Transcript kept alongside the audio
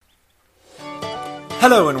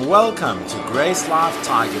Hello and welcome to Grace Life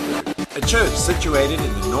Tygerberg, a church situated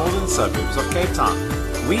in the northern suburbs of Cape Town.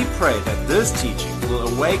 We pray that this teaching will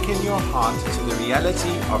awaken your heart to the reality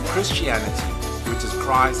of Christianity, which is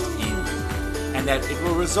Christ in you, and that it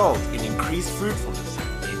will result in increased fruitfulness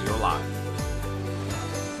in your life.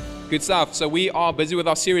 Good stuff. So we are busy with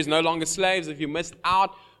our series, No Longer Slaves. If you missed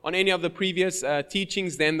out on any of the previous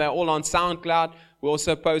teachings, then they're all on SoundCloud. We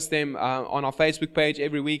also post them on our Facebook page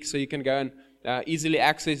every week, so you can go and easily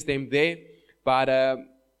access them there. But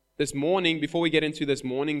this morning, before we get into this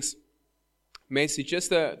morning's message,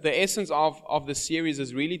 just the essence of the series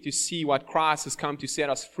is really to see what Christ has come to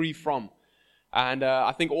set us free from. And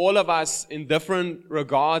I think all of us, in different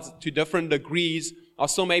regards, to different degrees, are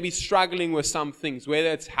still maybe struggling with some things, whether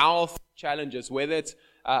it's health challenges, whether it's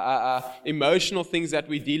emotional things that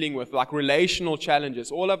we're dealing with, like relational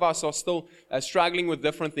challenges. All of us are still struggling with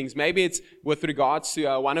different things. Maybe it's with regards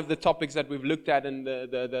to one of the topics that we've looked at in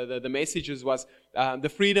the messages was the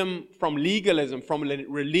freedom from legalism, from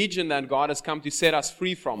religion that God has come to set us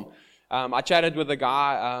free from. I chatted with a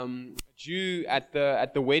guy, Jew, at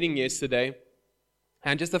the wedding yesterday,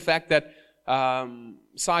 and just the fact that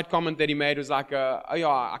side comment that he made was like, oh yeah,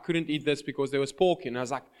 I couldn't eat this because there was pork. And I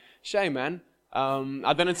was like, shame, man.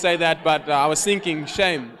 I didn't say that, but I was thinking,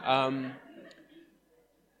 shame.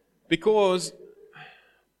 Because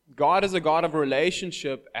God is a God of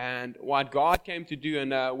relationship, and what God came to do,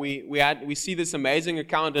 and we see this amazing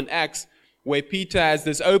account in Acts where Peter has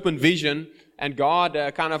this open vision, and God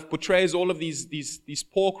kind of portrays all of these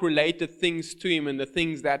pork-related things to him, and the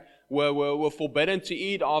things that were forbidden to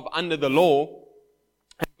eat of under the law.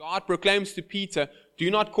 And God proclaims to Peter, do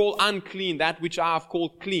not call unclean that which I have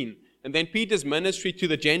called clean. And then Peter's ministry to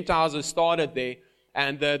the Gentiles has started there.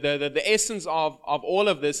 And the essence of all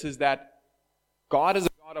of this is that God is a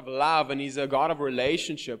God of love, and He's a God of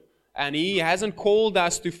relationship. And He hasn't called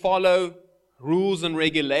us to follow rules and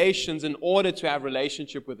regulations in order to have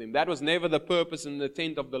relationship with Him. That was never the purpose and the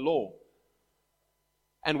intent of the law.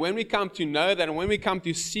 And when we come to know that, and when we come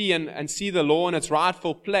to see and see the law in its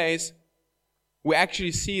rightful place, we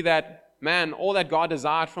actually see that, man, all that God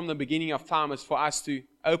desired from the beginning of time is for us to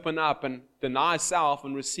open up and deny self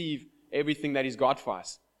and receive everything that He's got for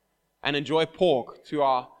us. And enjoy pork to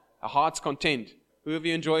our heart's content. Who of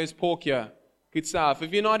you enjoys pork here? Good stuff.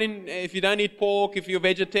 If you don't eat pork, if you're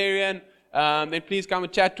vegetarian, then please come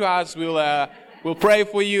and chat to us. We'll pray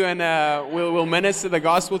for you, and we'll minister the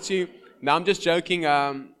gospel to you. Now, I'm just joking.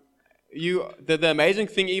 The amazing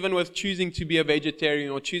thing, even with choosing to be a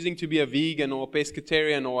vegetarian or choosing to be a vegan or a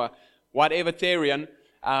pescatarian or a whatever-tarian,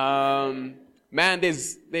 man,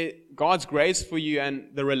 there's God's grace for you and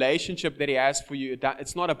the relationship that He has for you.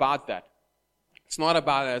 It's not about that. It's not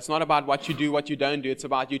about that. It's not about what you do, what you don't do. It's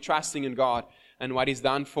about you trusting in God and what He's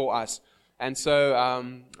done for us. And so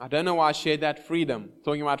I don't know why I shared that freedom,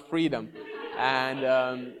 talking about freedom.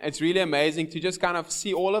 And it's really amazing to just kind of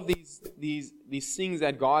see all of these things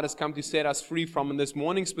that God has come to set us free from. And this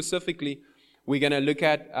morning specifically, we're going to look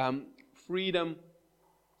at freedom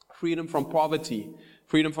from poverty.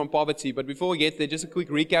 Freedom from poverty. But before we get there, just a quick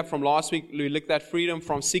recap from last week. We looked at freedom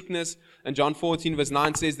from sickness. And John 14 verse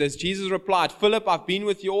 9 says this, Jesus replied, Philip, I've been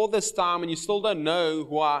with you all this time and you still don't know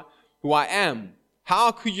who I am.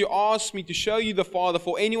 How could you ask me to show you the Father?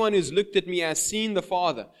 For anyone who's looked at me has seen the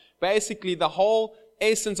Father. Basically, the whole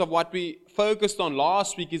essence of what we focused on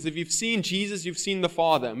last week is if you've seen Jesus, you've seen the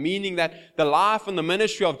Father. Meaning that the life and the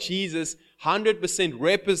ministry of Jesus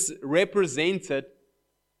 100% represented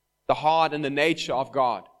the heart and the nature of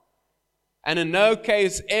God. And in no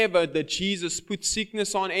case ever did Jesus put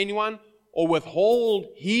sickness on anyone or withhold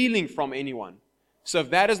healing from anyone. So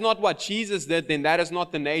if that is not what Jesus did, then that is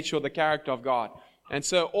not the nature or the character of God. And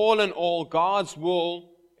so all in all, God's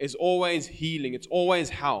will is always healing. It's always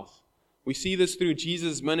health. We see this through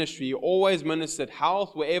Jesus' ministry. He always ministered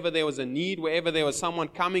health wherever there was a need, wherever there was someone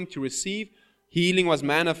coming to receive, healing was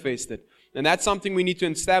manifested. And that's something we need to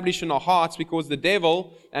establish in our hearts, because the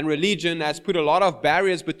devil and religion has put a lot of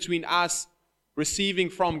barriers between us receiving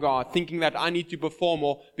from God, thinking that I need to perform,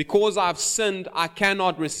 or because I've sinned, I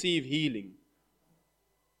cannot receive healing.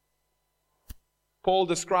 Paul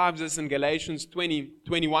describes this in Galatians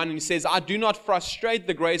 20:21, and he says, I do not frustrate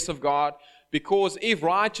the grace of God, because if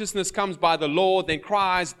righteousness comes by the law, then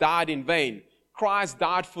Christ died in vain. Christ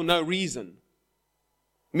died for no reason.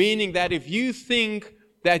 Meaning that if you think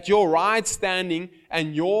that your right standing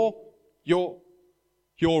and your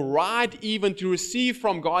right even to receive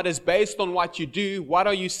from God is based on what you do, what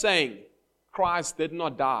are you saying? Christ did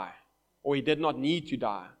not die, or He did not need to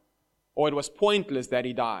die, or it was pointless that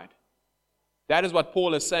He died. That is what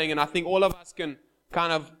Paul is saying, and I think all of us can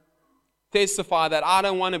kind of testify that I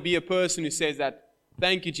don't want to be a person who says that,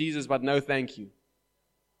 thank you, Jesus, but no thank you.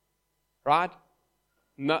 Right?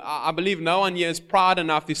 No, I believe no one here is proud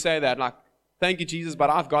enough to say that, like, thank you, Jesus, but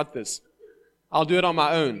I've got this. I'll do it on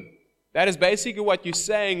my own. That is basically what you're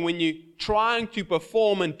saying when you're trying to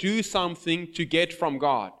perform and do something to get from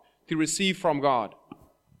God, to receive from God.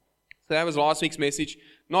 So that was last week's message.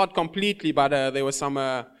 Not completely, but there was some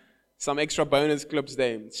extra bonus clips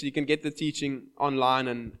there. So you can get the teaching online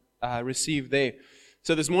and receive there.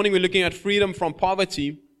 So this morning we're looking at freedom from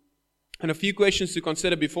poverty. And a few questions to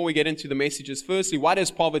consider before we get into the messages. Firstly, what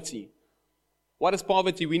is poverty? What is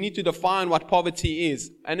poverty? We need to define what poverty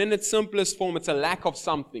is. And in its simplest form, it's a lack of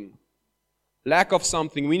something. Lack of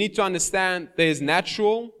something. We need to understand there's a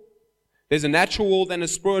natural world and a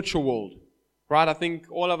spiritual world. Right? I think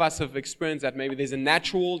all of us have experienced that. Maybe there's a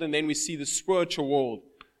natural world and then we see the spiritual world.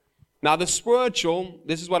 Now the spiritual,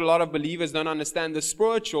 this is what a lot of believers don't understand. The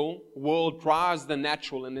spiritual world drives the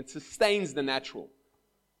natural and it sustains the natural.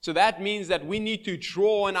 So that means that we need to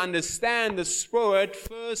draw and understand the spirit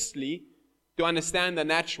firstly to understand the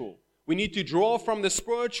natural. We need to draw from the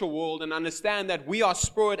spiritual world and understand that we are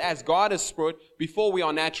spirit as God is spirit before we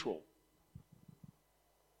are natural.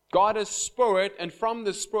 God is spirit, and from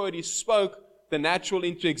the spirit He spoke the natural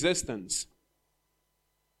into existence.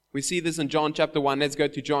 We see this in John chapter 1. Let's go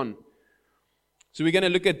to John. So we're going to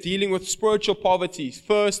look at dealing with spiritual poverty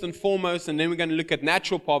first and foremost, and then we're going to look at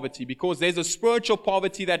natural poverty, because there's a spiritual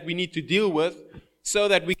poverty that we need to deal with so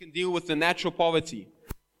that we can deal with the natural poverty.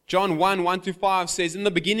 John 1:1-5 says, in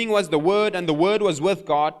the beginning was the Word, and the Word was with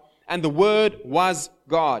God, and the Word was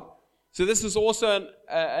God. So this is also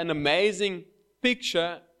an amazing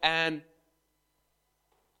picture and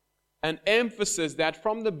an emphasis that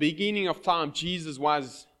from the beginning of time, Jesus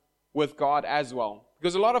was with God as well.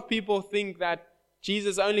 Because a lot of people think that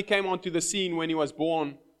Jesus only came onto the scene when He was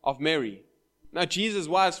born of Mary. Now, Jesus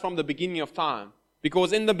was from the beginning of time.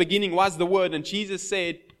 Because in the beginning was the Word, and Jesus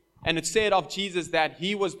said, and it said of Jesus that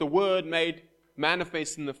He was the Word made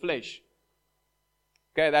manifest in the flesh.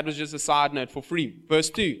 Okay, that was just a side note for free.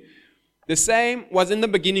 Verse 2. The same was in the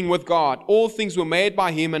beginning with God. All things were made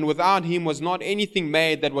by Him, and without Him was not anything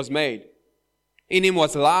made that was made. In Him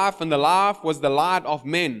was life, and the life was the light of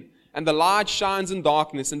men. And the light shines in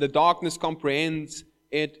darkness, and the darkness comprehends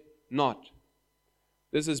it not.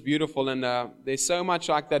 This is beautiful, and there's so much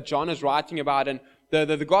like that John is writing about. And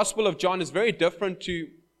the Gospel of John is very different to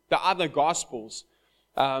the other Gospels.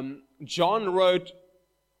 John wrote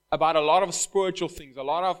about a lot of spiritual things, a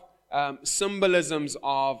lot of symbolisms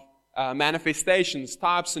of manifestations,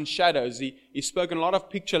 types and shadows. He spoke in a lot of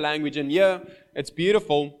picture language, and here it's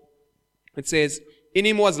beautiful. It says, in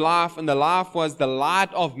Him was life, and the life was the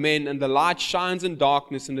light of men, and the light shines in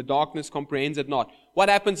darkness, and the darkness comprehends it not. What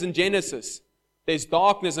happens in Genesis? There's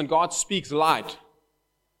darkness, and God speaks light.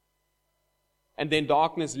 And then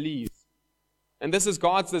darkness leaves. And this is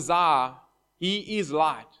God's desire. He is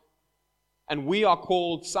light. And we are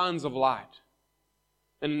called sons of light.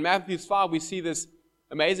 And in Matthew 5, we see this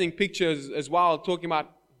amazing picture as well, talking about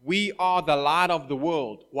we are the light of the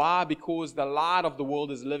world. Why? Because the light of the world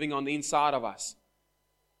is living on the inside of us.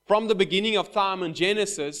 From the beginning of time in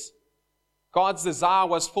Genesis, God's desire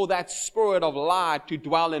was for that spirit of light to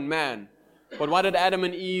dwell in man. But what did Adam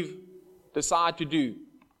and Eve decide to do?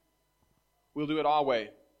 We'll do it our way.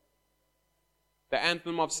 The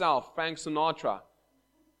anthem of self, Frank Sinatra.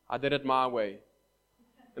 I did it my way.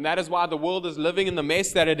 And that is why the world is living in the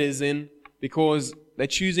mess that it is in, because they're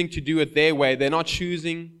choosing to do it their way. They're not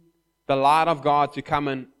choosing the light of God to come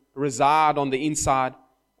and reside on the inside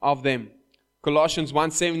of them. Colossians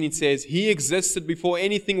 1:17 says, He existed before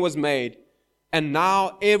anything was made, and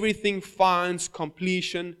now everything finds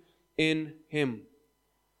completion in Him.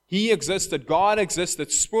 He existed, God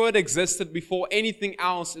existed, Spirit existed before anything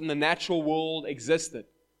else in the natural world existed.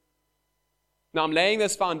 Now I'm laying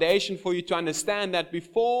this foundation for you to understand that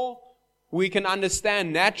before we can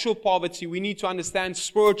understand natural poverty, we need to understand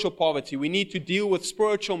spiritual poverty. We need to deal with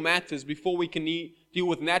spiritual matters before we can deal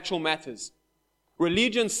with natural matters.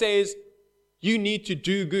 Religion says you need to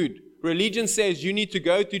do good. Religion says you need to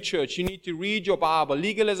go to church. You need to read your Bible.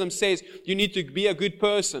 Legalism says you need to be a good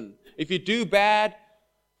person. If you do bad,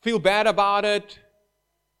 feel bad about it,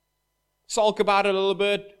 sulk about it a little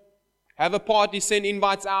bit, have a party, send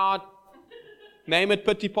invites out, name it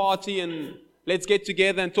pity party, and let's get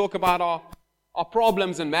together and talk about our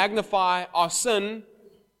problems and magnify our sin.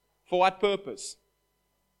 For what purpose?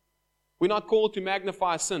 We're not called to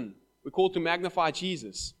magnify sin. We're called to magnify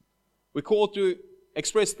Jesus. We're called to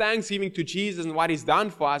express thanksgiving to Jesus and what He's done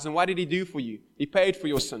for us. And what did He do for you? He paid for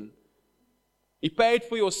your sin. He paid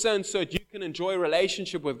for your sin so that you can enjoy a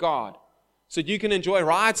relationship with God. so that you can enjoy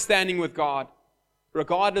right standing with God,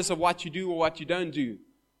 regardless of what you do or what you don't do.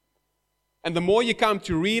 And the more you come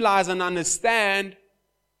to realize and understand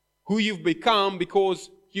who you've become, because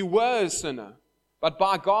you were a sinner, but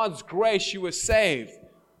by God's grace you were saved,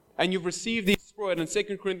 and you've received the Spirit. And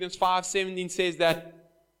 2 Corinthians 5:17 says that,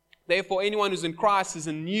 therefore anyone who's in Christ is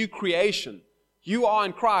a new creation. You are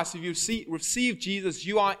in Christ. If you receive Jesus,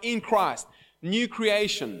 you are in Christ. New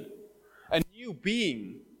creation, a new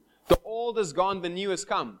being. The old is gone, the new has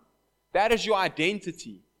come. That is your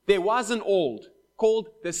identity. There was an old called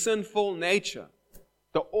the sinful nature.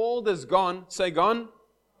 The old is gone. Say gone.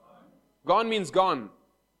 Gone means gone.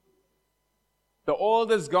 The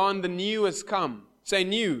old is gone, the new has come. Say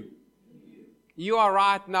new. You are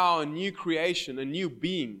right now a new creation, a new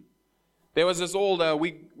being. There was this old,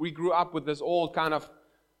 we grew up with this old kind of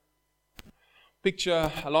picture.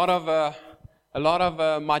 A lot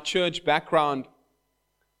of my church background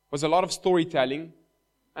was a lot of storytelling.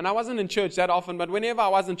 And I wasn't in church that often, but whenever I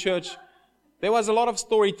was in church, there was a lot of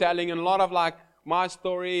storytelling and a lot of like my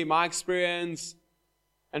story, my experience,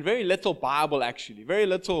 and very little Bible actually, very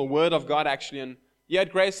little Word of God actually. And here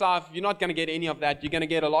at Grace Life, you're not going to get any of that. You're going to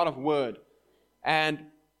get a lot of Word. And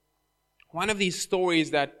one of these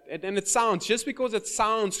stories that, and it sounds, just because it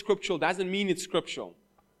sounds scriptural doesn't mean it's scriptural.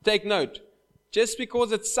 Take note. Just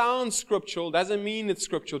because it sounds scriptural doesn't mean it's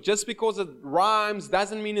scriptural. Just because it rhymes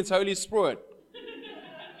doesn't mean it's Holy Spirit.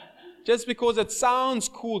 Just because it sounds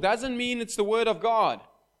cool doesn't mean it's the Word of God.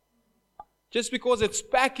 Just because it's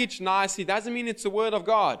packaged nicely doesn't mean it's the Word of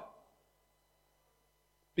God.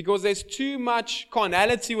 Because there's too much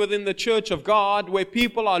carnality within the church of God where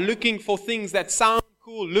people are looking for things that sound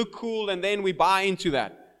cool, look cool, and then we buy into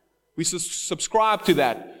that. We subscribe to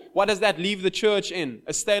that. What does that leave the church in?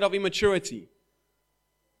 A state of immaturity.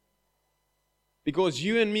 Because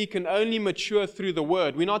you and me can only mature through the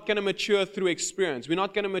Word. We're not going to mature through experience. We're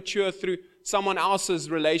not going to mature through someone else's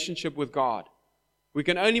relationship with God. We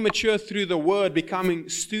can only mature through the Word, becoming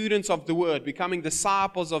students of the Word, becoming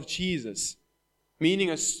disciples of Jesus, meaning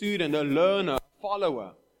a student, a learner, a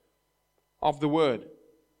follower of the Word.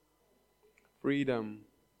 Freedom,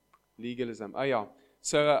 legalism. Oh yeah.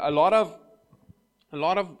 So a lot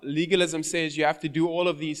of legalism says you have to do all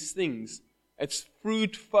of these things. It's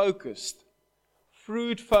fruit-focused.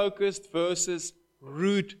 Fruit-focused versus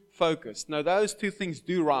root-focused. Now, those two things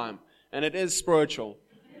do rhyme, and it is spiritual.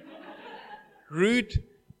 Root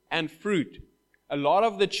and fruit. A lot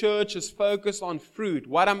of the church is focused on fruit.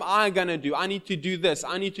 What am I going to do? I need to do this.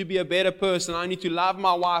 I need to be a better person. I need to love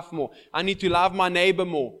my wife more. I need to love my neighbor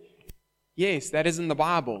more. Yes, that is in the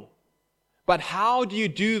Bible. But how do you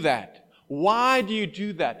do that? Why do you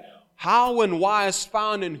do that? How and why is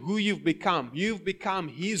found in who you've become. You've become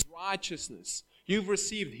His righteousness. You've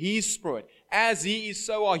received His Spirit. As He is,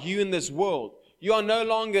 so are you in this world. You are no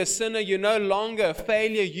longer a sinner. You're no longer a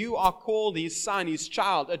failure. You are called His son, His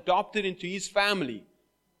child, adopted into His family.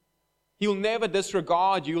 He'll never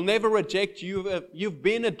disregard you. He'll never reject you. You've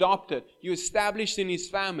been adopted. You're established in His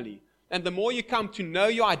family. And the more you come to know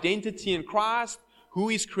your identity in Christ, who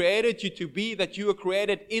He's created you to be, that you were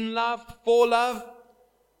created in love, for love,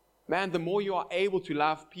 man, the more you are able to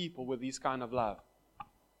love people with this kind of love.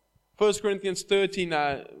 1 Corinthians 13,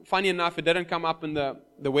 funny enough, it didn't come up in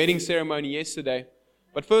the wedding ceremony yesterday.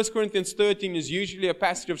 But 1 Corinthians 13 is usually a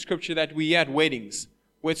passage of Scripture that we hear at weddings,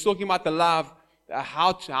 where it's talking about the love,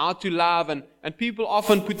 how to love. And people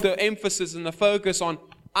often put the emphasis and the focus on,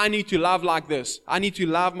 I need to love like this. I need to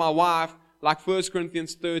love my wife like 1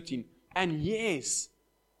 Corinthians 13. And yes,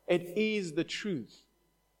 it is the truth.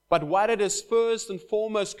 But what it is first and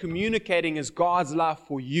foremost communicating is God's love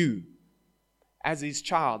for you as His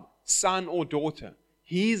child, son or daughter.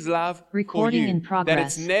 His love Recording for you. in progress. That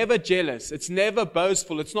it's never jealous. It's never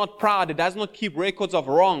boastful. It's not proud. It does not keep records of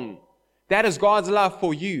wrong. That is God's love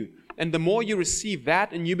for you. And the more you receive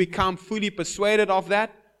that and you become fully persuaded of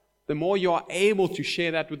that, the more you are able to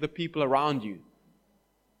share that with the people around you.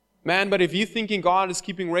 Man, but if you're thinking God is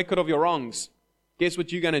keeping record of your wrongs, guess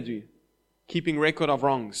what you're going to do? Keeping record of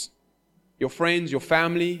wrongs. Your friends, your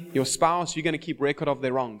family, your spouse, you're going to keep record of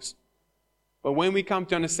their wrongs. But when we come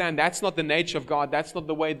to understand that's not the nature of God, that's not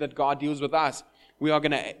the way that God deals with us, we are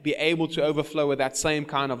going to be able to overflow with that same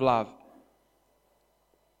kind of love.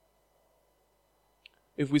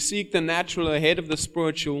 If we seek the natural ahead of the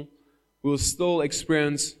spiritual, we'll still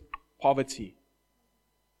experience poverty.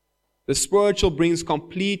 The spiritual brings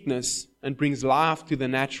completeness and brings life to the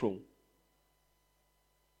natural.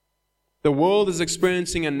 The world is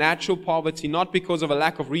experiencing a natural poverty not because of a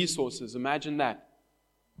lack of resources. Imagine that.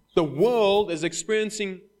 The world is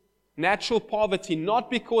experiencing natural poverty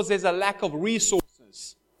not because there's a lack of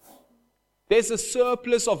resources. There's a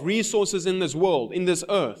surplus of resources in this world, in this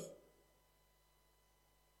earth.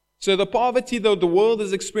 So the poverty that the world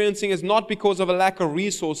is experiencing is not because of a lack of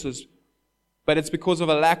resources, but it's because of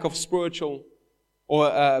a lack of spiritual,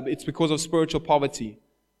 it's because of spiritual poverty.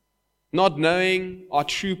 Not knowing our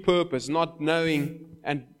true purpose, not knowing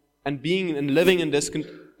and being and living in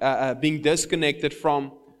being disconnected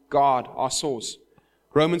from God, our source.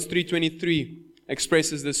 Romans 3:23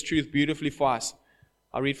 expresses this truth beautifully for us.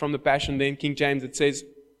 I'll read from the Passion, then King James. It says,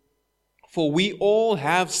 "For we all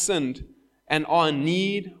have sinned and are in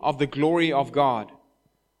need of the glory of God."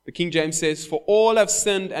 The King James says, "For all have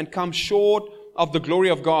sinned and come short of the glory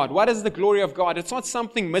of God." What is the glory of God? It's not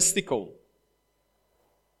something mystical.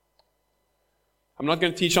 I'm not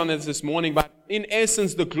going to teach on this morning, but in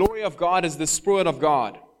essence, the glory of God is the Spirit of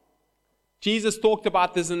God. Jesus talked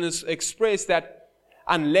about this and expressed that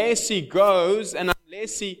unless He goes and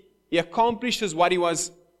unless He accomplishes what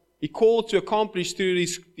He called to accomplish through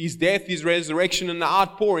His death, His resurrection, and the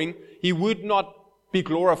outpouring, He would not be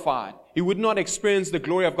glorified. He would not experience the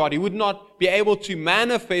glory of God. He would not be able to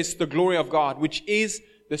manifest the glory of God, which is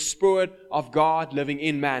the Spirit of God living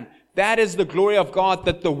in man. That is the glory of God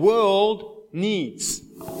that the world needs.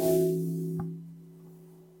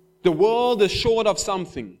 The world is short of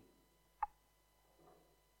something.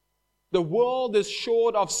 The world is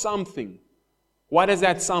short of something. What is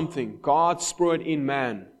that something? God's Spirit in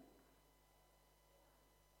man.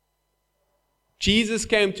 Jesus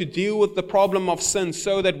came to deal with the problem of sin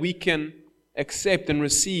so that we can accept and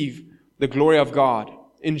receive the glory of God.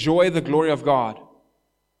 Enjoy the glory of God.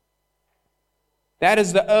 That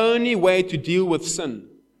is the only way to deal with sin.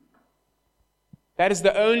 That is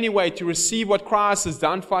the only way to receive what Christ has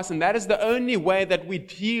done for us, and that is the only way that we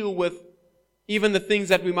deal with even the things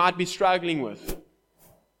that we might be struggling with.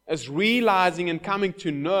 As realizing and coming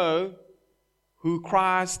to know who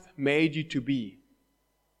Christ made you to be.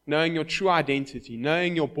 Knowing your true identity.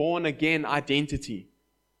 Knowing your born-again identity.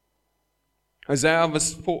 Isaiah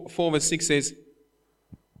 4 verse 6 says,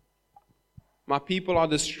 "My people are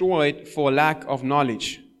destroyed for lack of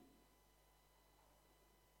knowledge."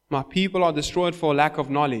 My people are destroyed for lack of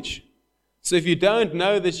knowledge. So if you don't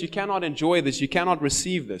know this, you cannot enjoy this. You cannot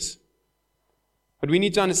receive this. But we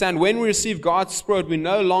need to understand, when we receive God's Spirit, we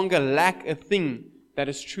no longer lack a thing that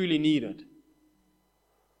is truly needed.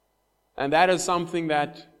 And that is something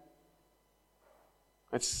that,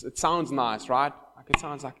 it sounds nice, right? Like it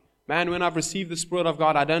sounds like, man, when I've received the Spirit of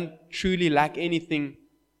God, I don't truly lack anything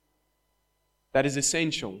that is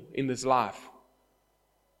essential in this life.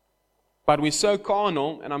 But we're so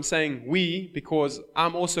carnal, and I'm saying we, because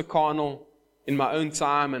I'm also carnal in my own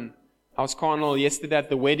time, and I was carnal yesterday at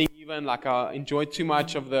the wedding even, like I enjoyed too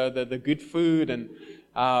much of the good food, and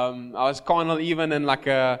I was carnal even in like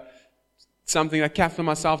something that Catherine and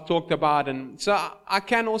myself talked about, and so I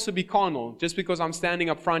can also be carnal. Just because I'm standing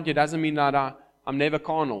up front here doesn't mean that I'm never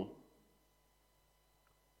carnal.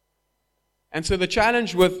 And so the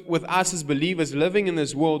challenge with us as believers living in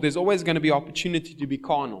this world, there's always going to be opportunity to be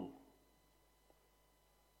carnal.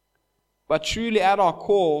 But truly at our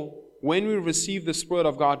core, when we receive the Spirit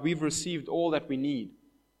of God, we've received all that we need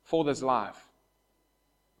for this life.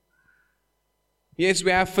 Yes,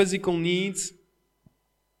 we have physical needs,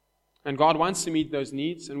 and God wants to meet those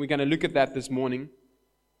needs, and we're going to look at that this morning.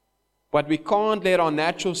 But we can't let our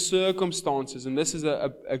natural circumstances, and this is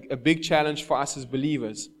a big challenge for us as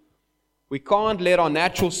believers, we can't let our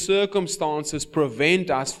natural circumstances prevent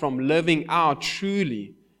us from living out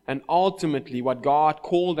truly and ultimately what God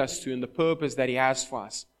called us to and the purpose that He has for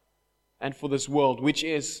us and for this world, which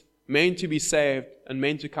is meant to be saved and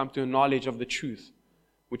meant to come to a knowledge of the truth,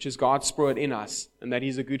 which is God's Spirit in us, and that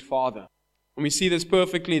He's a good Father. And we see this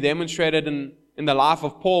perfectly demonstrated in the life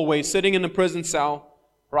of Paul, where he's sitting in a prison cell,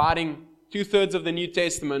 writing 2/3 of the New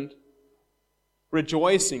Testament,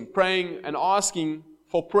 rejoicing, praying, and asking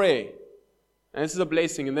for prayer. And this is a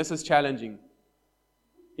blessing, and this is challenging.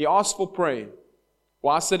 He asks for prayer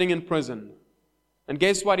while sitting in prison. And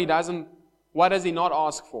guess what what does he not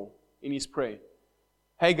ask for in his prayer?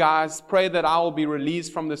 Hey guys, pray that I will be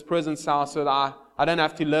released from this prison cell so that I don't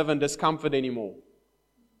have to live in discomfort anymore.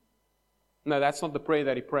 No, that's not the prayer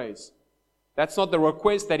that he prays. That's not the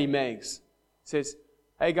request that he makes. He says,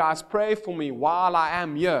 hey guys, pray for me while I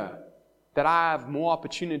am here, that I have more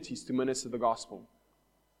opportunities to minister the gospel.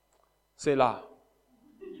 Selah.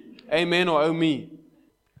 Amen or oh me.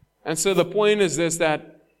 And so the point is this,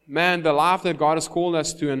 that, man, the life that God has called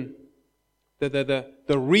us to, and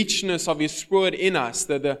the richness of His Spirit in us,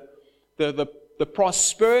 the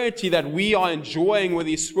prosperity that we are enjoying with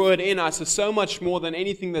His Spirit in us is so much more than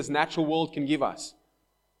anything this natural world can give us.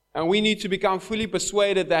 And we need to become fully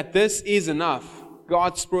persuaded that this is enough,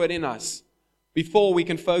 God's Spirit in us, before we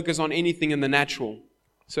can focus on anything in the natural.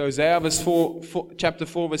 So Isaiah chapter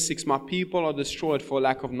 4, verse 6, my people are destroyed for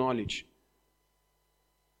lack of knowledge.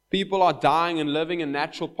 People are dying and living in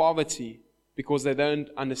natural poverty because they don't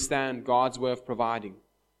understand God's way of providing.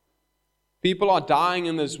 People are dying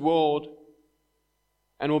in this world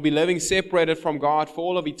and will be living separated from God for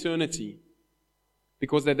all of eternity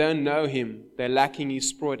because they don't know Him. They're lacking His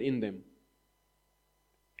Spirit in them.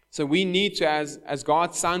 So we need to, as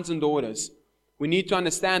God's sons and daughters, we need to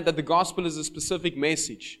understand that the gospel is a specific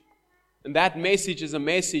message. And that message is a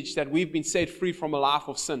message that we've been set free from a life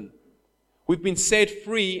of sin. We've been set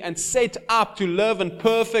free and set up to live in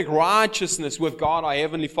perfect righteousness with God, our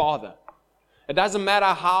Heavenly Father. It doesn't matter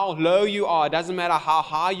how low you are. It doesn't matter how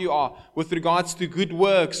high you are with regards to good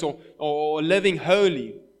works or living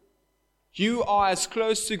holy. You are as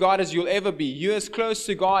close to God as you'll ever be. You're as close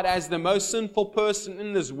to God as the most sinful person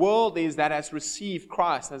in this world is that has received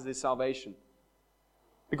Christ as their salvation.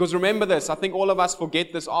 Because remember this, I think all of us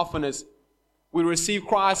forget this often, is we receive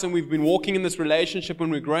Christ and we've been walking in this relationship and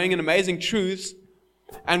we're growing in amazing truths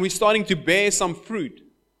and we're starting to bear some fruit.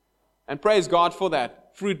 And praise God for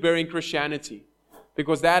that, fruit-bearing Christianity.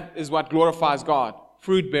 Because that is what glorifies God,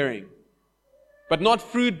 fruit-bearing. But not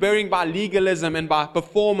fruit-bearing by legalism and by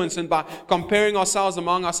performance and by comparing ourselves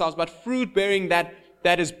among ourselves, but fruit-bearing that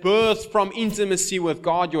is birthed from intimacy with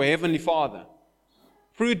God, your Heavenly Father.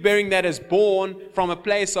 Fruit-bearing that is born from a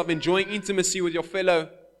place of enjoying intimacy with your fellow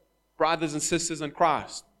brothers and sisters in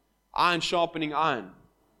Christ. Iron sharpening iron.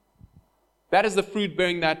 That is the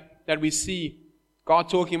fruit-bearing that we see God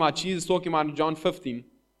talking about, Jesus talking about in John 15.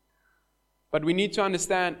 But we need to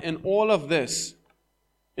understand in all of this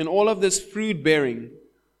fruit-bearing,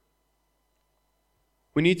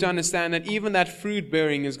 we need to understand that even that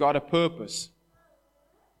fruit-bearing has got a purpose.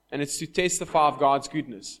 And it's to testify of God's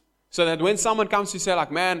goodness. So that when someone comes to say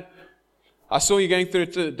like, man, I saw you going through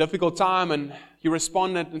a difficult time and you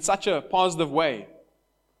responded in such a positive way.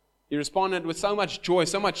 You responded with so much joy,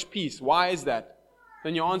 so much peace. Why is that?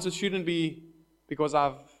 Then your answer shouldn't be because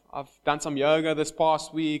I've done some yoga this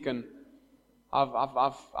past week and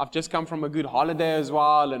I've just come from a good holiday as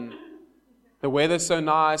well and the weather's so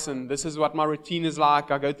nice and this is what my routine is like.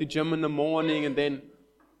 I go to gym in the morning and then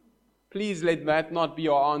please let that not be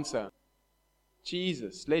your answer.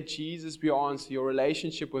 Let Jesus be your answer, your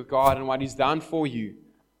relationship with God and what He's done for you.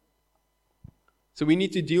 So we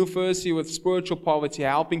need to deal firstly with spiritual poverty,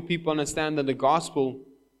 helping people understand that the gospel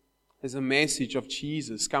is a message of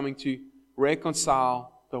Jesus coming to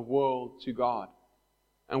reconcile the world to God.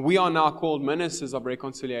 And we are now called ministers of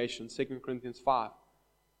reconciliation, 2 Corinthians 5.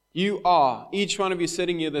 You are, each one of you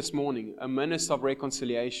sitting here this morning, a minister of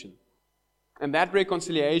reconciliation. And that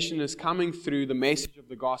reconciliation is coming through the message of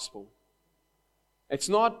the gospel. It's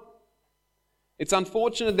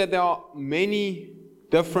unfortunate that there are many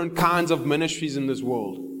different kinds of ministries in this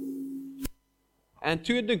world. And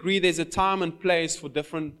to a degree, there's a time and place for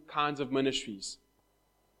different kinds of ministries.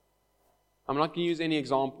 I'm not going to use any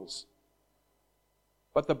examples.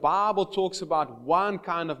 But the Bible talks about one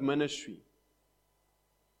kind of ministry.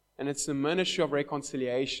 And it's the ministry of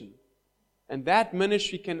reconciliation. And that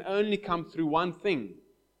ministry can only come through one thing.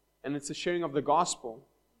 And it's the sharing of the gospel,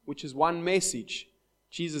 which is one message.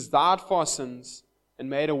 Jesus died for our sins and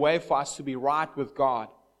made a way for us to be right with God.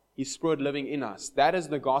 His Spirit living in us. That is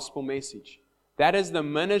the gospel message. That is the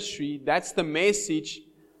ministry. That's the message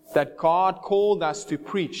that God called us to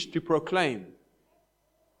preach, to proclaim.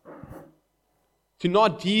 To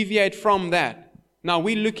not deviate from that. Now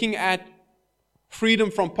we're looking at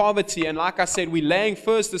freedom from poverty, and like I said, we're laying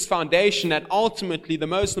first this foundation that ultimately the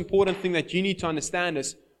most important thing that you need to understand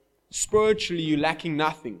is spiritually you're lacking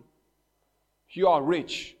nothing. You are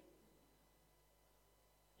rich.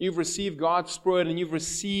 You've received God's Spirit and you've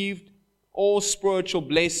received all spiritual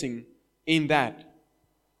blessing in that.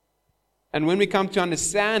 And when we come to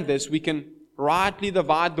understand this, we can rightly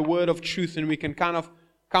divide the word of truth and we can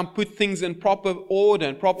come put things in proper order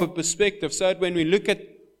and proper perspective so that when we look at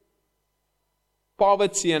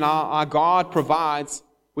poverty and our God provides,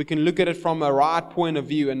 we can look at it from a right point of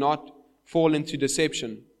view and not fall into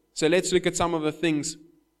deception. So let's look at some of the things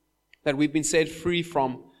that we've been set free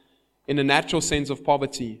from in a natural sense of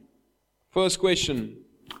poverty. First question,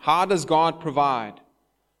 how does God provide?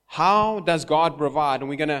 How does God provide? And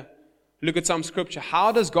we're going to look at some scripture.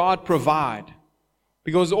 How does God provide?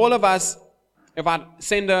 Because all of us, if I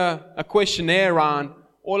send a questionnaire around,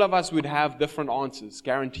 all of us would have different answers,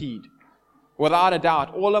 guaranteed. Without a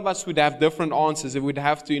doubt, all of us would have different answers. If we'd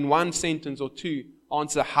have to, in one sentence or two,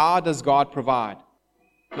 answer, how does God provide?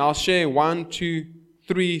 And I'll share 1, 2,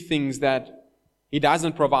 three things that He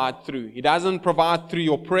doesn't provide through. He doesn't provide through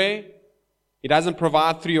your prayer. He doesn't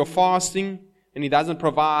provide through your fasting. And He doesn't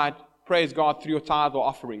provide, praise God, through your tithe or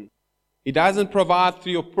offering. He doesn't provide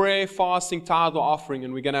through your prayer, fasting, tithe or offering.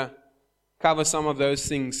 And we're going to cover some of those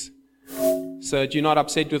things. So that you're not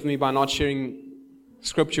upset with me by not sharing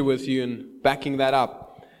scripture with you and backing that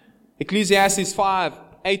up. Ecclesiastes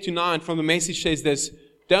 5:8-9 from the Message says this: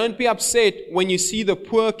 don't be upset when you see the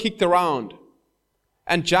poor kicked around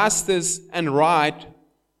and justice and right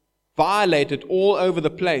violated all over the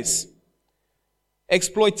place.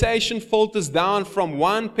 Exploitation filters down from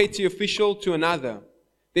one petty official to another.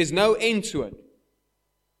 There's no end to it.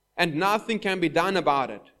 And nothing can be done about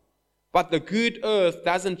it. But the good earth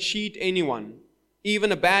doesn't cheat anyone.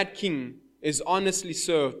 Even a bad king is honestly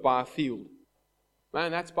served by a field.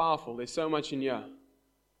 Man, that's powerful. There's so much in here.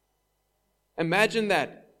 Imagine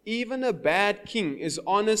that. Even a bad king is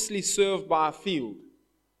honestly served by a field.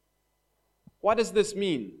 What does this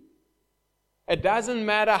mean? It doesn't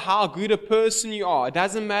matter how good a person you are. It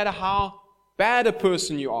doesn't matter how bad a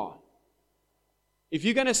person you are. If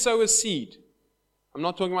you're going to sow a seed, I'm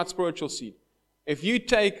not talking about spiritual seed. If you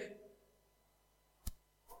take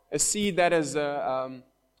a seed that is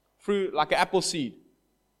fruit, like an apple seed,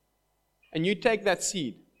 and you take that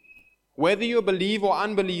seed, whether you're a believer or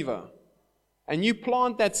unbeliever, and you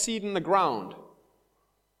plant that seed in the ground,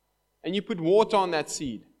 and you put water on that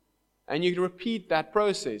seed, and you repeat that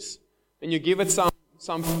process, and you give it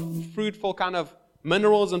some fruitful kind of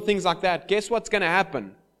minerals and things like that, guess what's going to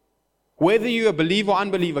happen? Whether you're a believer or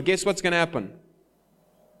unbeliever, guess what's going to happen?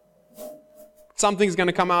 Something's going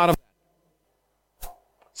to come out of that.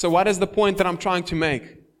 So what is the point that I'm trying to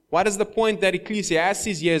make? What is the point that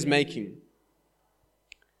Ecclesiastes here is making?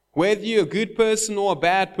 Whether you're a good person or a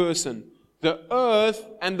bad person, the earth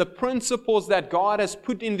and the principles that God has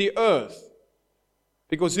put in the earth,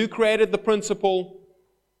 because who created the principle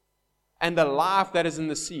and the life that is in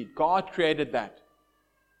the seed? God created that.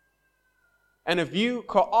 And if you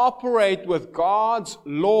cooperate with God's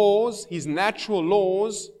laws, His natural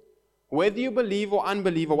laws, whether you believe or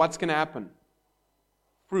unbeliever, what's going to happen?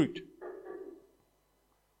 Fruit.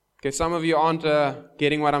 Okay, some of you aren't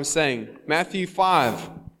getting what I'm saying. Matthew 5.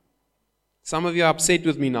 Some of you are upset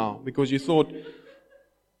with me now because you thought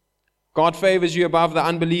God favors you above the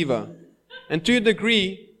unbeliever. And to a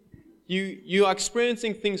degree, you are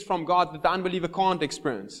experiencing things from God that the unbeliever can't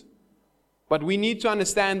experience. But we need to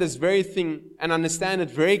understand this very thing and understand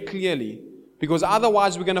it very clearly, because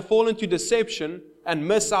otherwise we're going to fall into deception and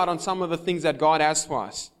miss out on some of the things that God has for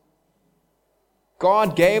us.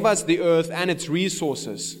 God gave us the earth and its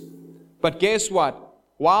resources. But guess what?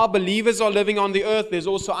 While believers are living on the earth, there's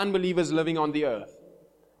also unbelievers living on the earth.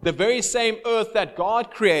 The very same earth that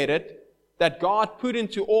God created, that God put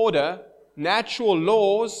into order, natural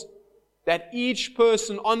laws that each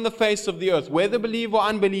person on the face of the earth, whether believer or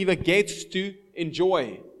unbeliever, gets to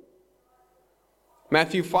enjoy.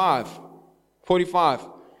 Matthew 5:45.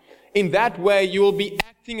 In that way you will be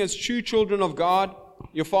acting as true children of God,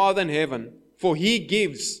 your Father in heaven. For He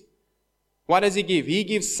gives. What does He give? He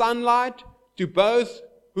gives sunlight to both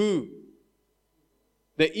who?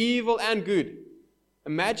 The evil and good.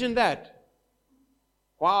 Imagine that.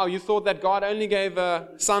 Wow, you thought that God only gave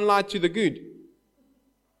sunlight to the good.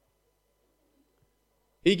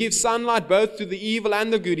 He gives sunlight both to the evil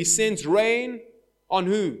and the good. He sends rain on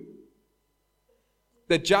who?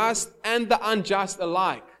 The just and the unjust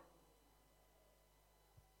alike.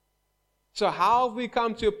 So how have we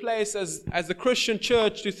come to a place as a Christian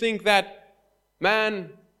church to think that,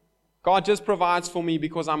 man, God just provides for me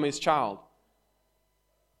because I'm His child?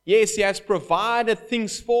 Yes, He has provided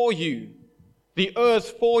things for you, the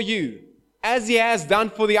earth for you, as He has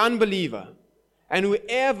done for the unbeliever. And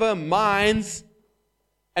whoever mines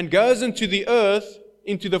and goes into the earth,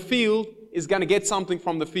 into the field, is going to get something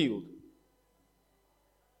from the field.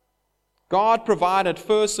 God provided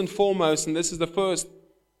first and foremost, and this is the first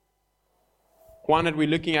one that we're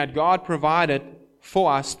looking at, God provided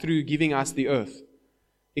for us through giving us the earth.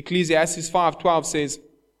 Ecclesiastes 5:12 says,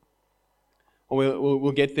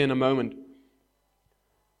 we'll get there in a moment.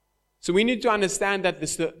 So we need to understand that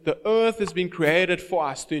the earth has been created for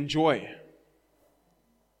us to enjoy.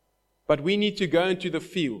 But we need to go into the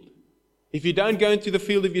field. If you don't go into the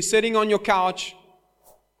field, if you're sitting on your couch,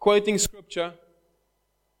 quoting scripture,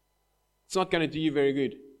 it's not going to do you very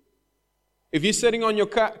good. If you're sitting on your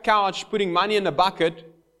couch, putting money in a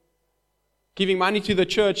bucket, giving money to the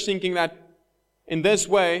church, thinking that in this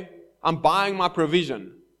way, I'm buying my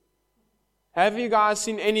provision. Have you guys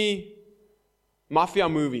seen any mafia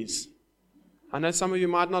movies? I know some of you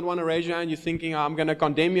might not want to raise your hand. You're thinking, I'm going to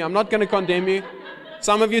condemn you. I'm not going to condemn you.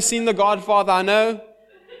 Some of you seen The Godfather, I know.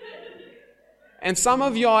 And some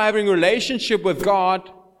of you are having a relationship with God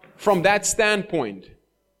from that standpoint.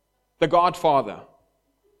 The Godfather,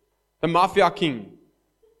 the Mafia King,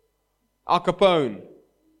 Al Capone.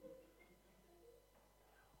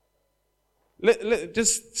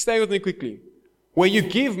 Just stay with me quickly. Where you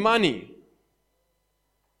give money,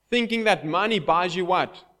 thinking that money buys you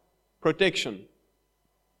what? Protection.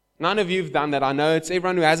 None of you have done that. I know it's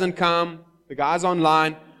everyone who hasn't come, the guys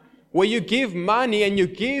online. Where you give money and you're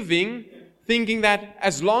giving, thinking that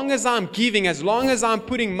as long as I'm giving, as long as I'm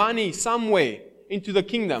putting money somewhere into the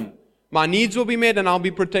kingdom, my needs will be met and I'll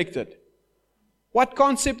be protected. What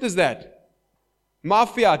concept is that?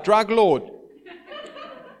 Mafia, drug lord.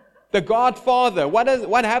 The Godfather.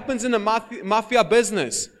 What happens in the mafia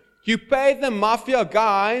business? You pay the mafia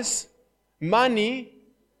guys money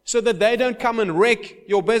so that they don't come and wreck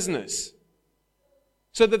your business.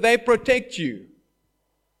 So that they protect you.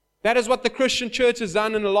 That is what the Christian church has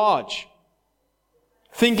done in a large.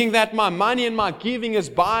 Thinking that my money and my giving is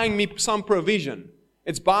buying me some provision.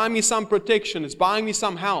 It's buying me some protection. It's buying me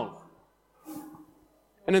some health.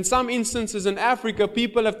 And in some instances in Africa,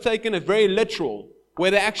 people have taken it very literal, where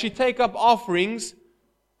they actually take up offerings,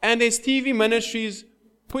 and there's TV ministries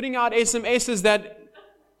putting out SMSs that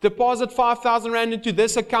deposit 5,000 rand into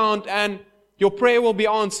this account and your prayer will be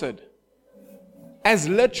answered. As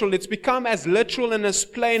literal, it's become as literal and as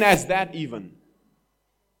plain as that even.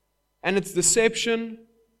 And it's deception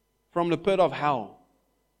from the pit of hell.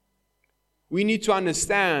 We need to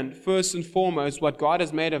understand, first and foremost, what God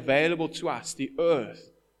has made available to us, the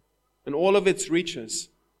earth, and all of its riches.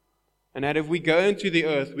 And that if we go into the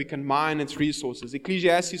earth, we can mine its resources.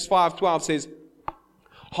 Ecclesiastes 5:12 says,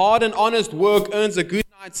 hard and honest work earns a good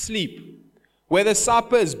night's sleep, whether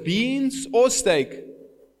supper is beans or steak,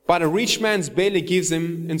 but a rich man's belly gives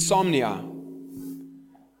him insomnia.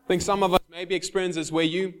 I think some of us maybe experience this where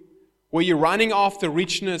you're running after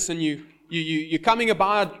richness and you're coming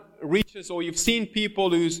about riches, or you've seen people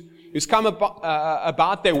who's come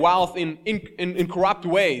about their wealth in corrupt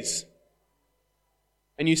ways.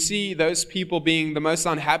 And you see those people being the most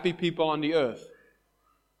unhappy people on the earth.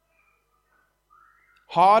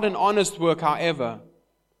 Hard and honest work, however,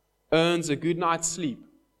 earns a good night's sleep.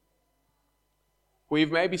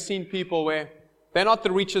 We've maybe seen people where they're not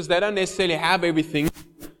the richest, they don't necessarily have everything,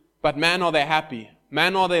 but man, are they happy.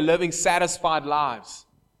 Man, are they living satisfied lives.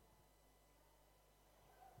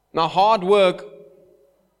 Now, hard work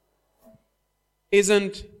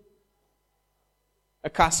isn't a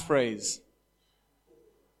cuss phrase.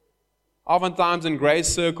 Oftentimes in grace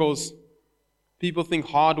circles, people think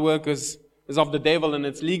hard work is of the devil and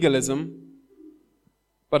it's legalism.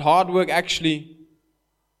 But hard work actually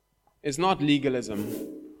is not legalism.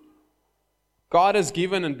 God has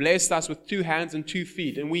given and blessed us with 2 hands and 2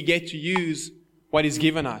 feet, and we get to use what He's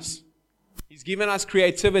given us. He's given us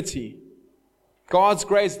creativity. God's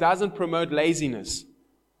grace doesn't promote laziness.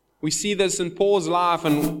 We see this in Paul's life,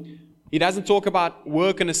 and he doesn't talk about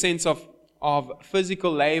work in a sense of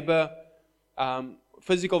physical labor,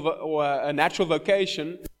 physical or a natural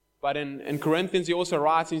vocation. But in Corinthians, he also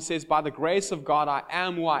writes and he says, by the grace of God, I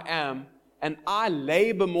am who I am, and I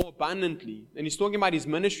labor more abundantly. And he's talking about his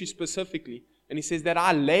ministry specifically. And he says that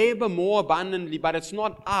I labor more abundantly, but it's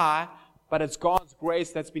not I, but it's God's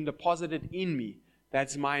grace that's been deposited in me.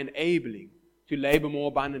 That's my enabling to labor more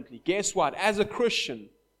abundantly. Guess what? As a Christian,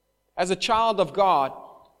 as a child of God,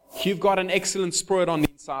 you've got an excellent spirit on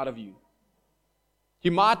the inside of you.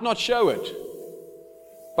 You might not show it,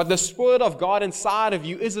 but the Spirit of God inside of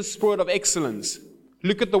you is a spirit of excellence.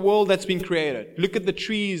 Look at the world that's been created. Look at the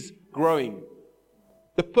trees growing.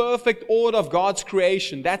 The perfect order of God's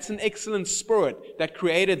creation, that's an excellent spirit that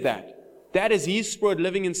created that. That is His Spirit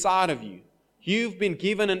living inside of you. You've been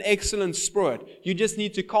given an excellent spirit. You just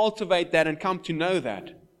need to cultivate that and come to know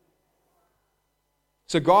that.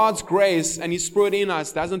 So God's grace and His Spirit in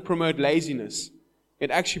us doesn't promote laziness. It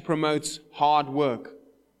actually promotes hard work.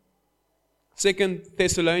 2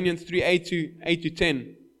 Thessalonians 3, 8 to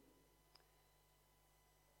 10.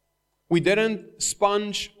 We didn't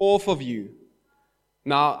sponge off of you.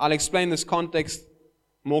 Now, I'll explain this context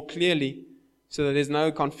more clearly so that there's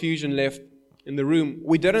no confusion left in the room.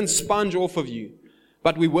 We didn't sponge off of you,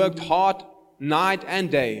 but we worked hard night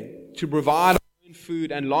and day to provide our own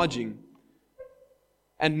food and lodging,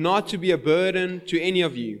 and not to be a burden to any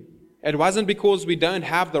of you. It wasn't because we don't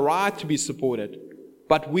have the right to be supported,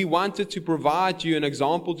 but we wanted to provide you an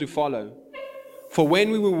example to follow. For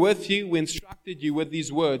when we were with you, we instructed you with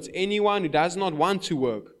these words: anyone who does not want to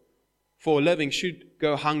work for a living should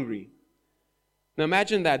go hungry. Now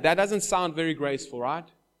imagine that. That doesn't sound very graceful, right?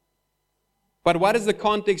 But what is the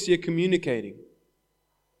context you're communicating?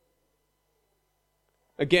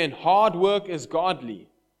 Again, hard work is godly.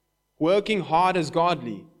 Working hard is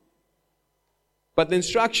godly. But the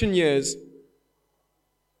instruction here is,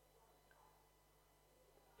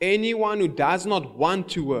 anyone who does not want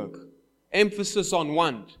to work, emphasis on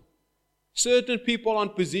want. Certain people are in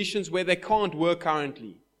positions where they can't work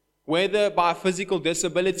currently, whether by physical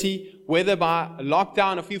disability, whether by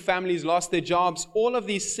lockdown, a few families lost their jobs, all of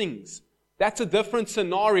these things. That's a different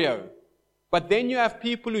scenario. But then you have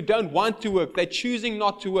people who don't want to work. They're choosing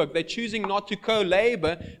not to work. They're choosing not to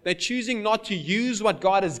co-labor. They're choosing not to use what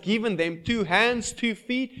God has given them, 2 hands, 2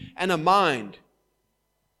 feet, and a mind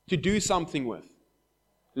to do something with.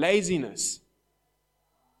 Laziness.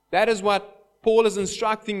 That is what Paul is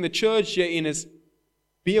instructing the church here in, is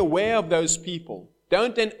be aware of those people.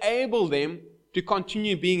 Don't enable them to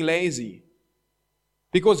continue being lazy.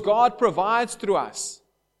 Because God provides through us,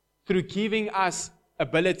 through giving us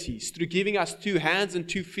abilities, through giving us 2 hands and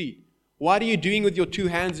 2 feet. What are you doing with your 2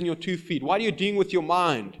 hands and your 2 feet? What are you doing with your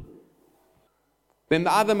mind? Then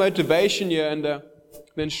the other motivation here and the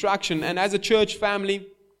instruction, and as a church family,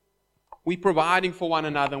 we're providing for one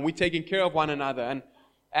another and we're taking care of one another.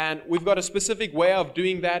 And we've got a specific way of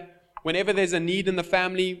doing that. Whenever there's a need in the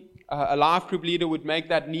family, a life group leader would make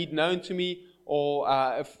that need known to me. Or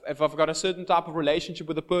if I've got a certain type of relationship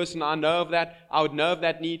with a person, I know of that, I would know of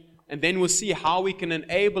that need. And then we'll see how we can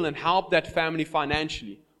enable and help that family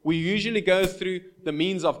financially. We usually go through the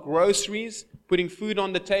means of groceries, putting food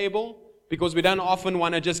on the table, because we don't often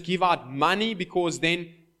want to just give out money, because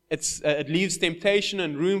then it leaves temptation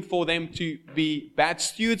and room for them to be bad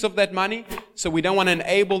stewards of that money. So we don't want to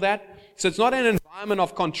enable that. So it's not an environment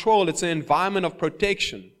of control, it's an environment of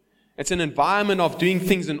protection. It's an environment of doing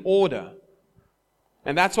things in order.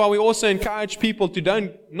 And that's why we also encourage people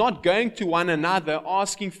to not going to one another,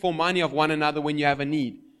 asking for money of one another when you have a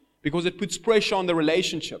need, because it puts pressure on the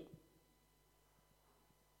relationship.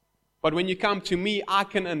 But when you come to me, I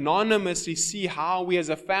can anonymously see how we as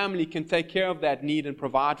a family can take care of that need and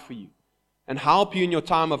provide for you and help you in your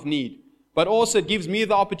time of need. But also it gives me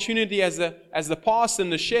the opportunity as the pastor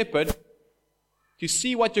and the shepherd to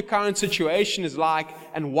see what your current situation is like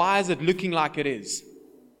and why is it looking like it is.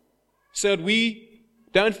 So that we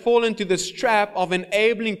don't fall into this trap of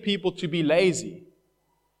enabling people to be lazy,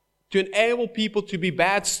 to enable people to be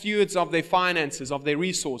bad stewards of their finances, of their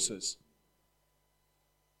resources.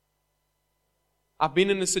 I've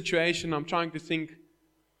been in a situation, I'm trying to think,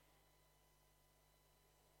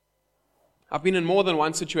 I've been in more than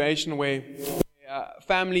one situation where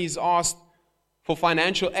families asked for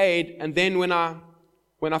financial aid, and then when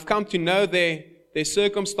I've come to know their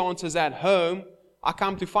circumstances at home, I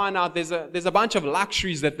come to find out there's a bunch of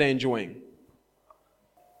luxuries that they're enjoying.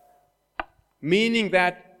 Meaning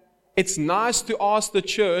that it's nice to ask the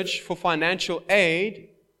church for financial aid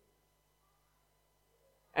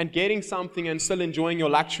and getting something and still enjoying your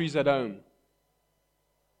luxuries at home.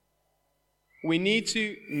 We need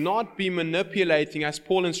to not be manipulating, as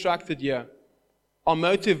Paul instructed here. Our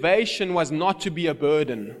motivation was not to be a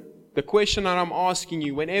burden. The question that I'm asking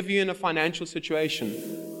you, whenever you're in a financial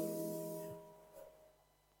situation,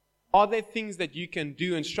 are there things that you can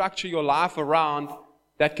do and structure your life around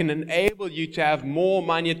that can enable you to have more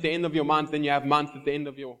money at the end of your month than you have month at the end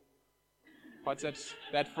of your... What's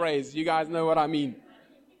that phrase? You guys know what I mean.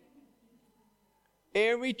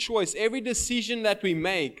 Every choice, every decision that we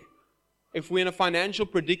make, if we're in a financial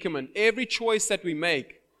predicament, every choice that we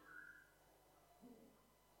make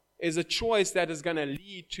is a choice that is going to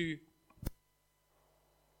lead to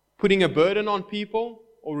putting a burden on people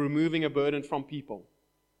or removing a burden from people.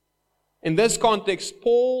 In this context,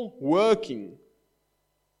 Paul working,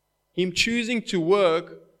 him choosing to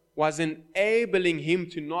work, was enabling him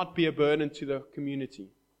to not be a burden to the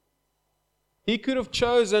community. He could have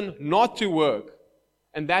chosen not to work,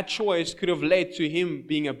 and that choice could have led to him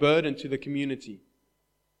being a burden to the community.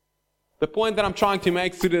 The point that I'm trying to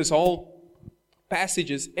make through this whole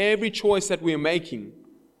passage is every choice that we are making,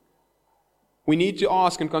 we need to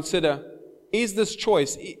ask and consider, is this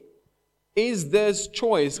choice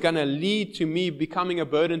going to lead to me becoming a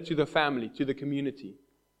burden to the family, to the community?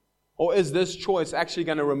 Or is this choice actually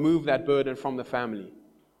going to remove that burden from the family?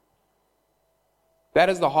 That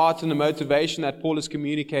is the heart and the motivation that Paul is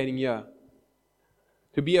communicating here.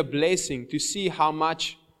 To be a blessing, to see how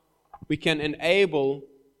much we can enable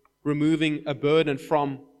removing a burden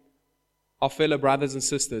from our fellow brothers and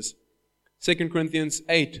sisters. 2 Corinthians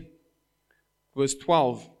 8, verse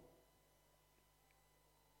 12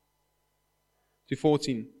 to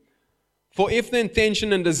 14. For if the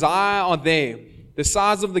intention and desire are there, the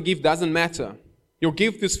size of the gift doesn't matter. Your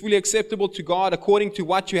gift is fully acceptable to God according to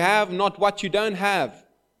what you have, not what you don't have.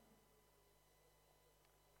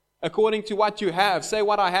 According to what you have. Say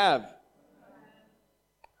what I have.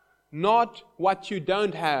 Not what you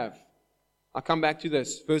don't have. I'll come back to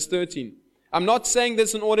this. Verse 13. I'm not saying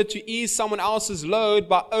this in order to ease someone else's load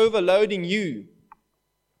by overloading you,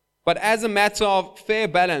 but as a matter of fair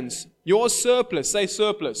balance. Your surplus, say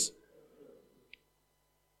surplus,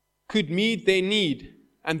 could meet their need,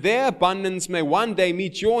 and their abundance may one day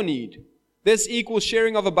meet your need. This equal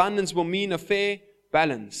sharing of abundance will mean a fair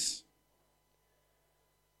balance.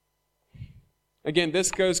 Again,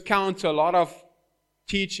 this goes counter a lot of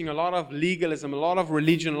teaching, a lot of legalism, a lot of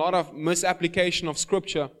religion, a lot of misapplication of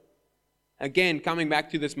Scripture. Again, coming back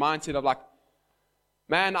to this mindset of like,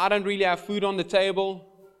 man, I don't really have food on the table,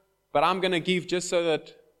 but I'm going to give just so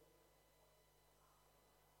that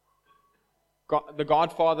the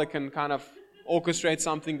Godfather can kind of orchestrate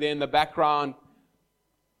something there in the background,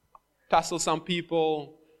 tussle some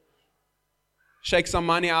people, shake some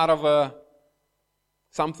money out of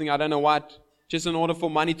something, I don't know what, just in order for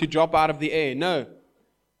money to drop out of the air. No.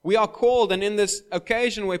 We are called, and in this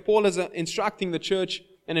occasion where Paul is instructing the church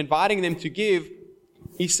and inviting them to give,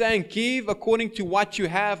 he's saying, give according to what you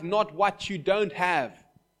have, not what you don't have.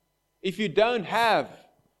 If you don't have,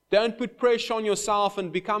 don't put pressure on yourself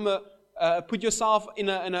and put yourself in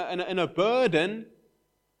a burden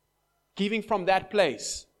giving from that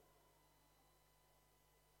place.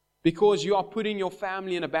 Because you are putting your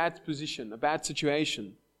family in a bad position, a bad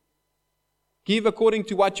situation. Give according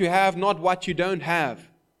to what you have, not what you don't have.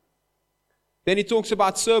 Then he talks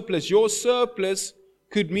about surplus. Your surplus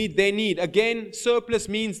could meet their need. Again, surplus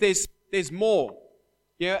means there's more.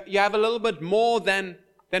 You have a little bit more than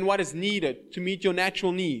what is needed to meet your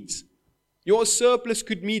natural needs. Your surplus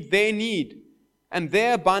could meet their need, and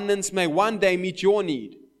their abundance may one day meet your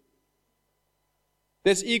need.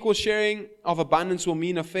 This equal sharing of abundance will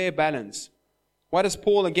mean a fair balance. What is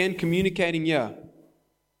Paul again communicating here?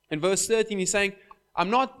 In verse 13, he's saying,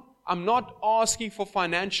 I'm not asking for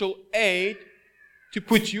financial aid to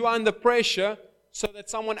put you under pressure so that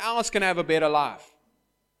someone else can have a better life.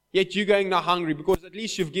 Yet you're going now hungry because at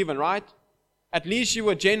least you've given, right? At least you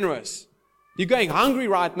were generous. You're going hungry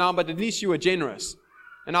right now, but at least you were generous.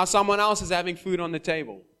 And now someone else is having food on the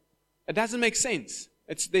table. It doesn't make sense.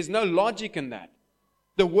 There's no logic in that.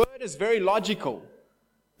 The word is very logical.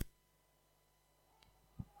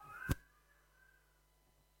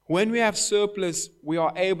 When we have surplus, we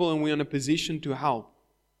are able and we're in a position to help.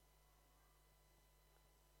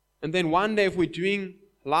 And then one day if we're doing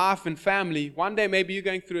life and family, one day maybe you're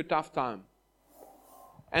going through a tough time.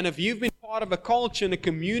 And if you've been part of a culture and a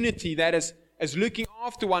community that is looking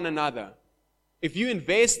after one another, if you're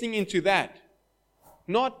investing into that,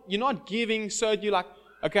 you're not giving so you're like,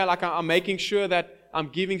 okay, like I'm making sure that I'm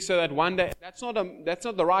giving so that one day, that's not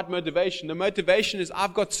the right motivation. The motivation is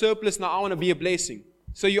I've got surplus now, I want to be a blessing.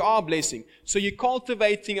 So you are a blessing. So you're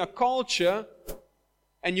cultivating a culture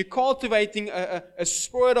and you're cultivating a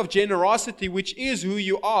spirit of generosity, which is who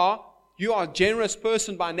you are. You are a generous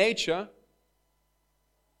person by nature.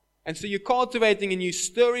 And so you're cultivating and you're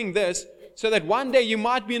stirring this so that one day you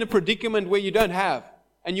might be in a predicament where you don't have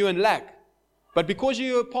and you're in lack. But because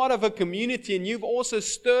you're part of a community and you've also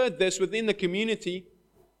stirred this within the community,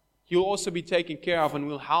 you'll also be taken care of and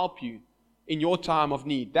will help you in your time of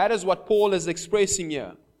need. That is what Paul is expressing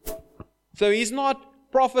here. So he's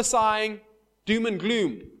not prophesying doom and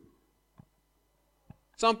gloom.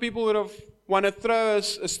 Some people would have want to throw a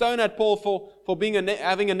stone at Paul for being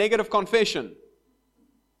having a negative confession.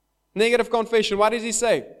 Negative confession. What does he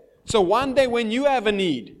say? So one day when you have a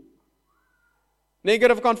need,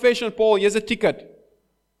 negative confession, Paul, here's a ticket.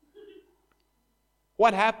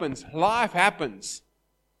 What happens? Life happens.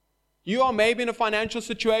 You are maybe in a financial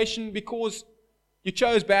situation because you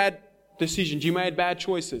chose bad decisions. You made bad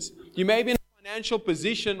choices. You may be in a financial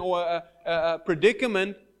position or a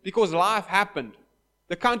predicament because life happened.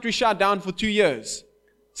 The country shut down for 2 years.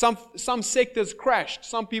 Some sectors crashed.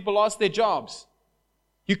 Some people lost their jobs.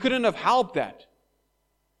 You couldn't have helped that.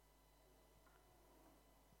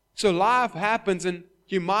 So life happens and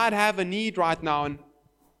you might have a need right now. And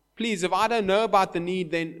please, if I don't know about the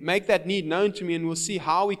need, then make that need known to me and we'll see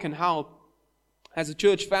how we can help as a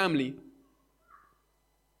church family.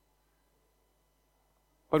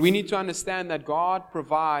 But we need to understand that God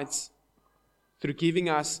provides through giving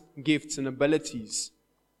us gifts and abilities.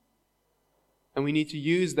 And we need to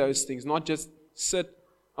use those things, not just sit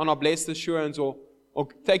on our blessed assurance or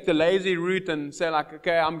take the lazy route and say like,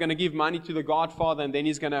 okay, I'm going to give money to the Godfather and then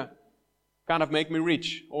He's going to kind of make me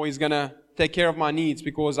rich, or He's going to take care of my needs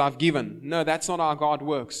because I've given. No, that's not how God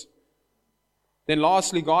works. Then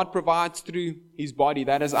lastly, God provides through His body,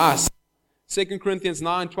 that is us. 2 Corinthians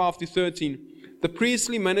 9:12-13. The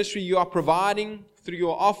priestly ministry you are providing through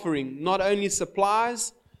your offering not only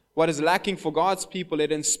supplies what is lacking for God's people,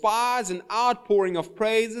 it inspires an outpouring of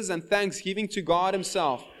praises and thanksgiving to God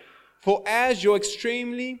Himself. For as your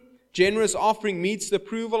extremely generous offering meets the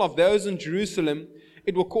approval of those in Jerusalem,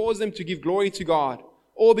 it will cause them to give glory to God,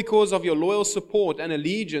 all because of your loyal support and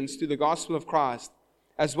allegiance to the gospel of Christ,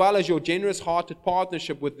 as well as your generous-hearted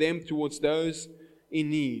partnership with them towards those in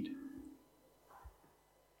need.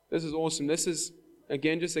 This is awesome. This is,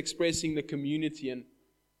 again, just expressing the community, and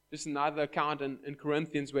just another account in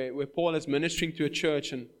Corinthians where Paul is ministering to a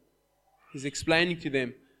church and he's explaining to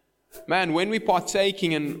them, man, when we're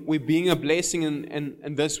partaking and we're being a blessing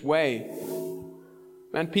in this way,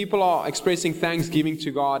 man, people are expressing thanksgiving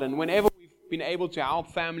to God. And whenever we've been able to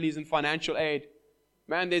help families in financial aid,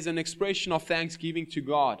 man, there's an expression of thanksgiving to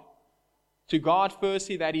God. To God,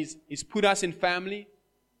 firstly, that He's put us in family,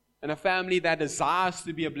 and a family that desires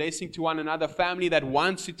to be a blessing to one another, a family that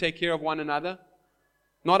wants to take care of one another.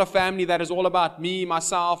 Not a family that is all about me,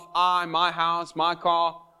 myself, I, my house, my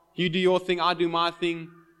car. You do your thing, I do my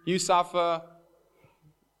thing. You suffer.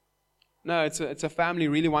 No, it's a family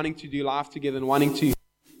really wanting to do life together and wanting to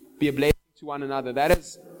be a blessing to one another. That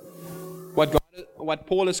is what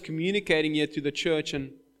Paul is communicating here to the church,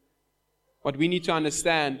 and what we need to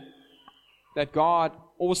understand, that God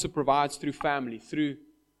also provides through family, through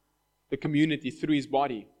the community, through His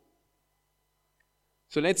body.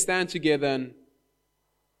 So let's stand together, and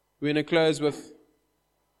we're going to close with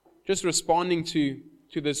just responding to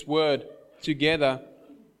this word together.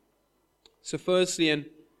 So firstly, and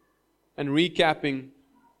recapping,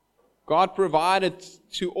 God provided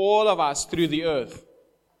to all of us through the earth,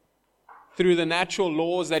 through the natural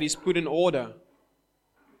laws that He's put in order.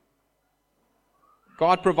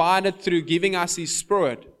 God provided through giving us His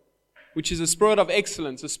Spirit, which is a spirit of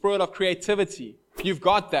excellence, a spirit of creativity. You've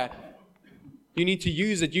got that. You need to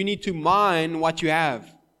use it. You need to mine what you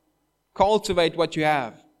have. Cultivate what you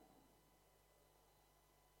have.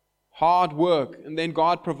 Hard work. And then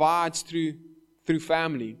God provides through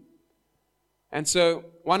family. And so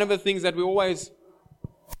one of the things that we always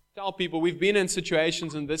tell people, we've been in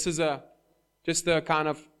situations, and this is just a kind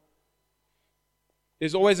of,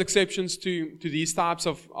 there's always exceptions to these types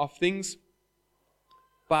of things.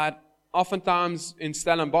 But oftentimes in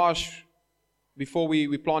Stellenbosch, before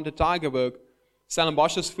we planted Tygerberg,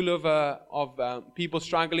 Stellenbosch is full of people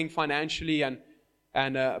struggling financially, and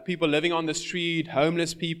people living on the street,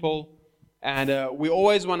 homeless people. And we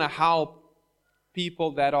always want to help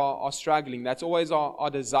people that are struggling. That's always our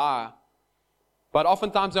desire. But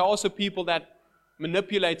oftentimes there are also people that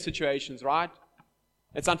manipulate situations, right?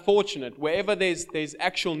 It's unfortunate. Wherever there's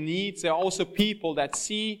actual needs, there are also people that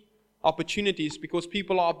see opportunities, because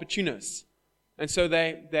people are opportunists. And so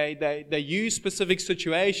they use specific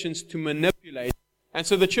situations to manipulate. And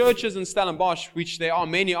so the churches in Stellenbosch, which there are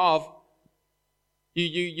many of,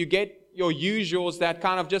 you get your usuals that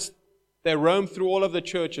kind of just, they roam through all of the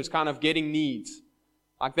churches, kind of getting needs.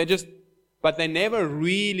 But they never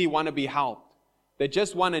really want to be helped. They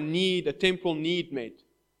just want a temporal need met.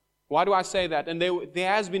 Why do I say that? And there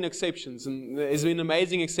has been exceptions, and there's been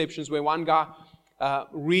amazing exceptions where one guy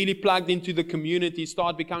really plugged into the community,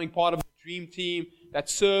 started becoming part of the dream team, that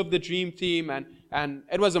served the dream team, and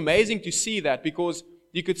it was amazing to see that, because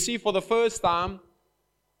you could see for the first time,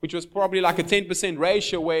 which was probably like a 10%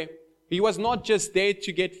 ratio, where he was not just there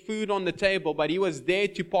to get food on the table, but he was there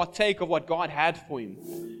to partake of what God had for him.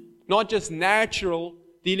 Not just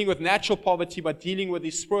dealing with natural poverty, but dealing with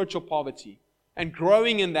his spiritual poverty and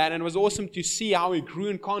growing in that. And it was awesome to see how he grew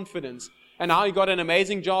in confidence and how he got an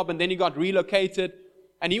amazing job, and then he got relocated,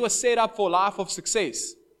 and he was set up for a life of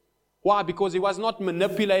success. Why? Because he was not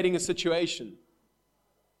manipulating a situation.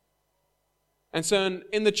 And so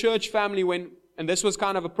in the church family, and this was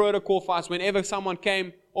kind of a protocol for us, whenever someone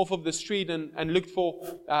came off of the street and looked for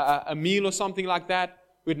a meal or something like that,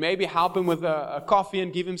 we'd maybe help him with a coffee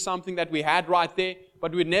and give him something that we had right there,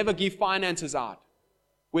 but we'd never give finances out.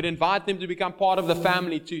 We'd invite them to become part of the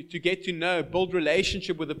family, to get to know, build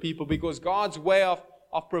relationship with the people, because God's way of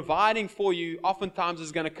providing for you oftentimes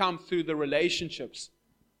is going to come through the relationships,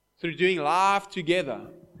 through doing life together.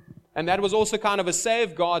 And that was also kind of a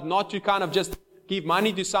safeguard, not to kind of just give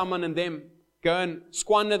money to someone and then go and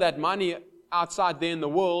squander that money outside there in the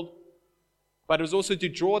world, but it was also to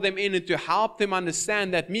draw them in and to help them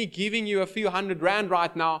understand that me giving you a few $100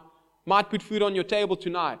 right now might put food on your table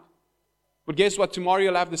tonight. But guess what? Tomorrow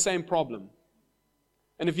you'll have the same problem.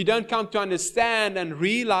 And if you don't come to understand and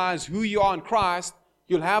realize who you are in Christ,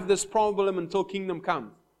 you'll have this problem until kingdom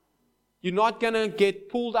comes. You're not going to get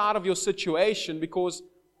pulled out of your situation because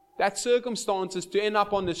that circumstances to end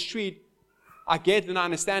up on the street, I get and I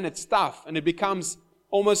understand it's tough. And it becomes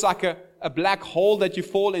almost like a black hole that you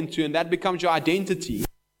fall into, and that becomes your identity.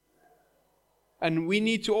 And we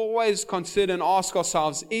need to always consider and ask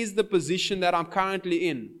ourselves, is the position that I'm currently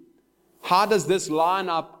in, how does this line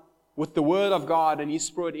up with the Word of God and His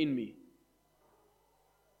Spirit in me?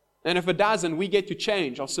 And if it doesn't, we get to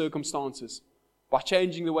change our circumstances by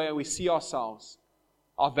changing the way we see ourselves,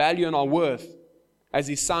 our value and our worth as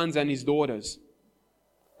His sons and His daughters.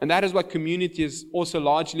 And that is what community is also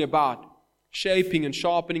largely about, shaping and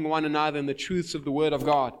sharpening one another in the truths of the Word of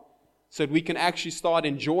God, so that we can actually start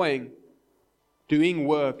enjoying doing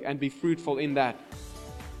work and be fruitful in that.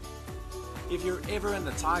 If you're ever in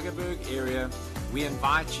the Tygerberg area, we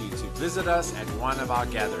invite you to visit us at one of our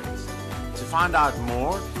gatherings. To find out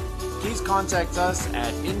more, please contact us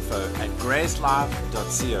at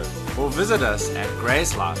info@gracelife.co or visit us at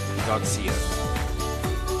gracelife.co.